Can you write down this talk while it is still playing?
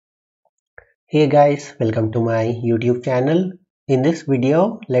Hey guys, welcome to my YouTube channel. In this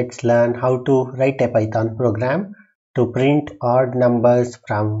video, let's learn how to write a Python program to print odd numbers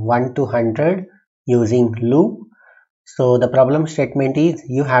from 1 to 100 using loop. So the problem statement is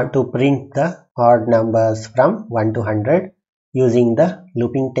you have to print the odd numbers from 1 to 100 using the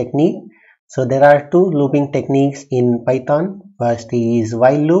looping technique. So there are two looping techniques in Python. First is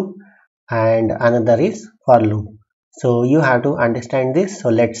while loop and another is for loop. So you have to understand this. So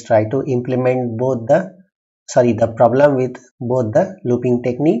let's try to implement the problem with both the looping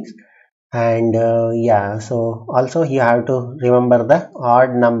techniques. And so also you have to remember the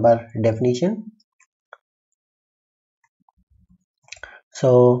odd number definition.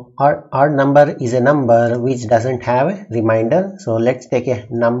 So odd number is a number which doesn't have a remainder. So let's take a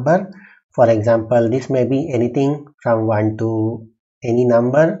number. For example, this may be anything from 1 to any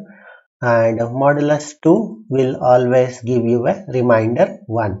number, and modulus 2 will always give you a remainder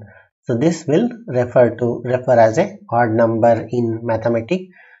 1. So this will refer as a odd number in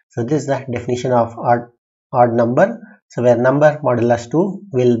mathematics. So this is the definition of odd number. So where number modulus 2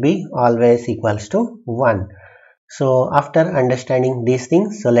 will be always equals to 1. So after understanding these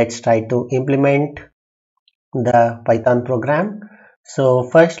things, so let's try to implement the Python program. So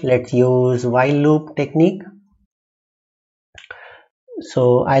first let's use while loop technique.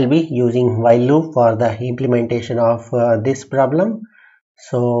 So I'll be using while loop for the implementation of this problem.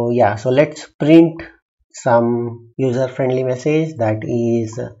 So let's print some user friendly message that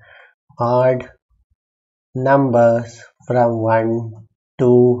is odd numbers from 1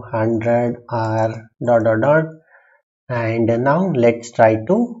 to 100 are dot dot dot. And now let's try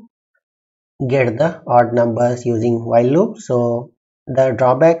to get the odd numbers using while loop. So the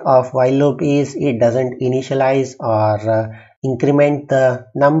drawback of while loop is it doesn't initialize or increment the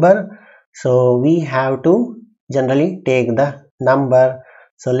number. So we have to generally take the number.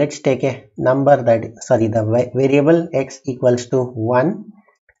 So let's take a number the variable x equals to 1.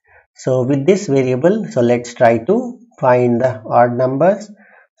 So with this variable, so let's try to find the odd numbers.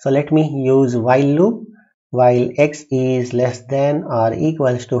 So let me use while loop while x is less than or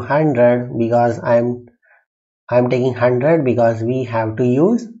equals to 100, because I'm taking 100 because we have to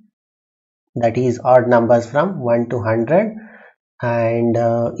use that is odd numbers from 1 to 100. And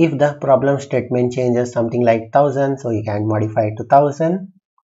if the problem statement changes something like 1000, so you can modify it to 1000.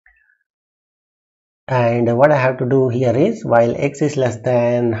 And what I have to do here is while x is less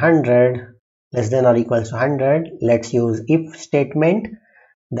than 100, less than or equals to 100, let's use if statement,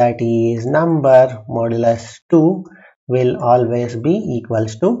 that is number modulus 2 will always be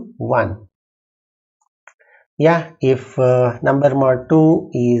equals to 1. If number mod 2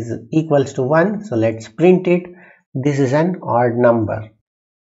 is equals to 1, so let's print it. This is an odd number.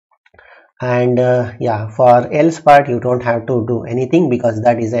 And for else part you don't have to do anything because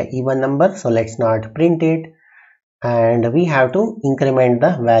that is a even number, so let's not print it. And we have to increment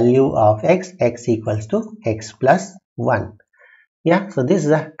the value of x equals to x plus 1. So this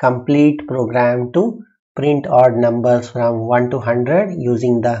is a complete program to print odd numbers from 1 to 100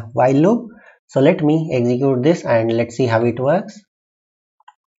 using the while loop. So let me execute this and let's see how it works.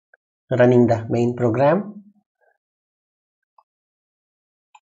 Running the main program.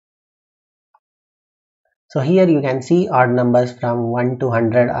 So here you can see odd numbers from 1 to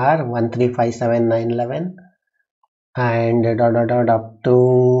 100 are 1, 3, 5, 7, 9, 11, and dot dot dot up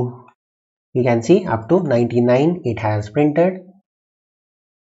to, you can see up to 99 it has printed.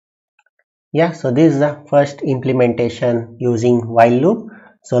 So this is the first implementation using while loop.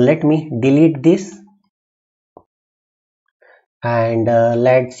 So let me delete this and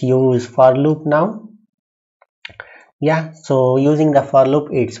let's use for loop now. So using the for loop,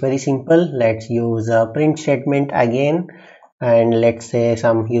 it's very simple. Let's use a print statement again, and let's say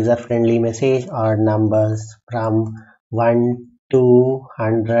some user friendly message or numbers from 1 to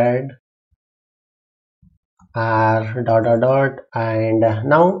 100 are dot dot dot, and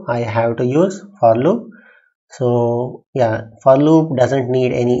now I have to use for loop. So for loop doesn't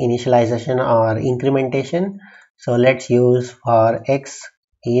need any initialization or incrementation. So let's use for x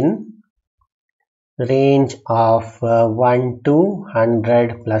in range of 1 to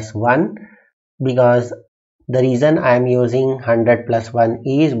 100 plus 1, because the reason I am using 100 plus 1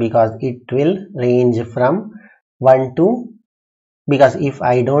 is because it will range from 1 to, because if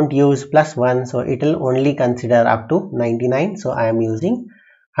I don't use plus 1, so it will only consider up to 99. So I am using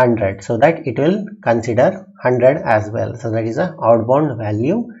 100 so that it will consider 100 as well. So that is a outbound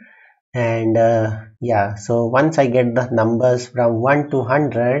value. And so once I get the numbers from 1 to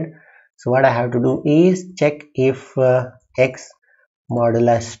 100, so what I have to do is check if x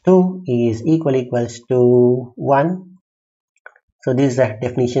modulus 2 is equals to 1. So this is the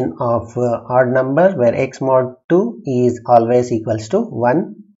definition of odd number, where x mod 2 is always equals to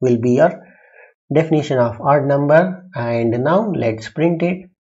 1 will be your definition of odd number. And now let's print it.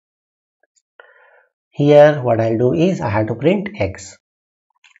 Here what I'll do is I have to print x.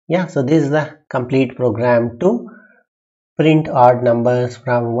 Yeah, so this is the complete program to print odd numbers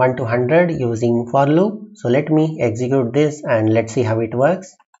from 1 to 100 using for loop. So let me execute this and let's see how it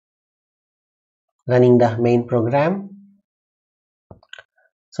works. Running the main program.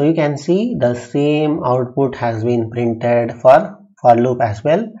 So you can see the same output has been printed for loop as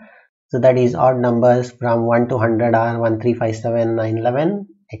well. So that is odd numbers from 1 to 100 are 1, 3, 5, 7, 9, 11,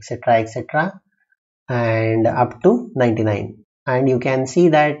 etc., etc., and up to 99. And you can see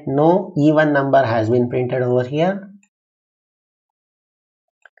that no even number has been printed over here.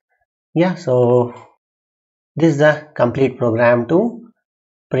 Yeah, so this is the complete program to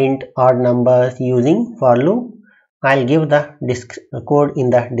print odd numbers using for loop. I'll give the code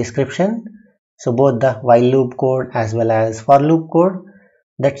in the description. So both the while loop code as well as for loop code.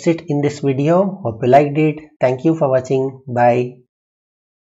 That's it in this video. Hope you liked it. Thank you for watching. Bye.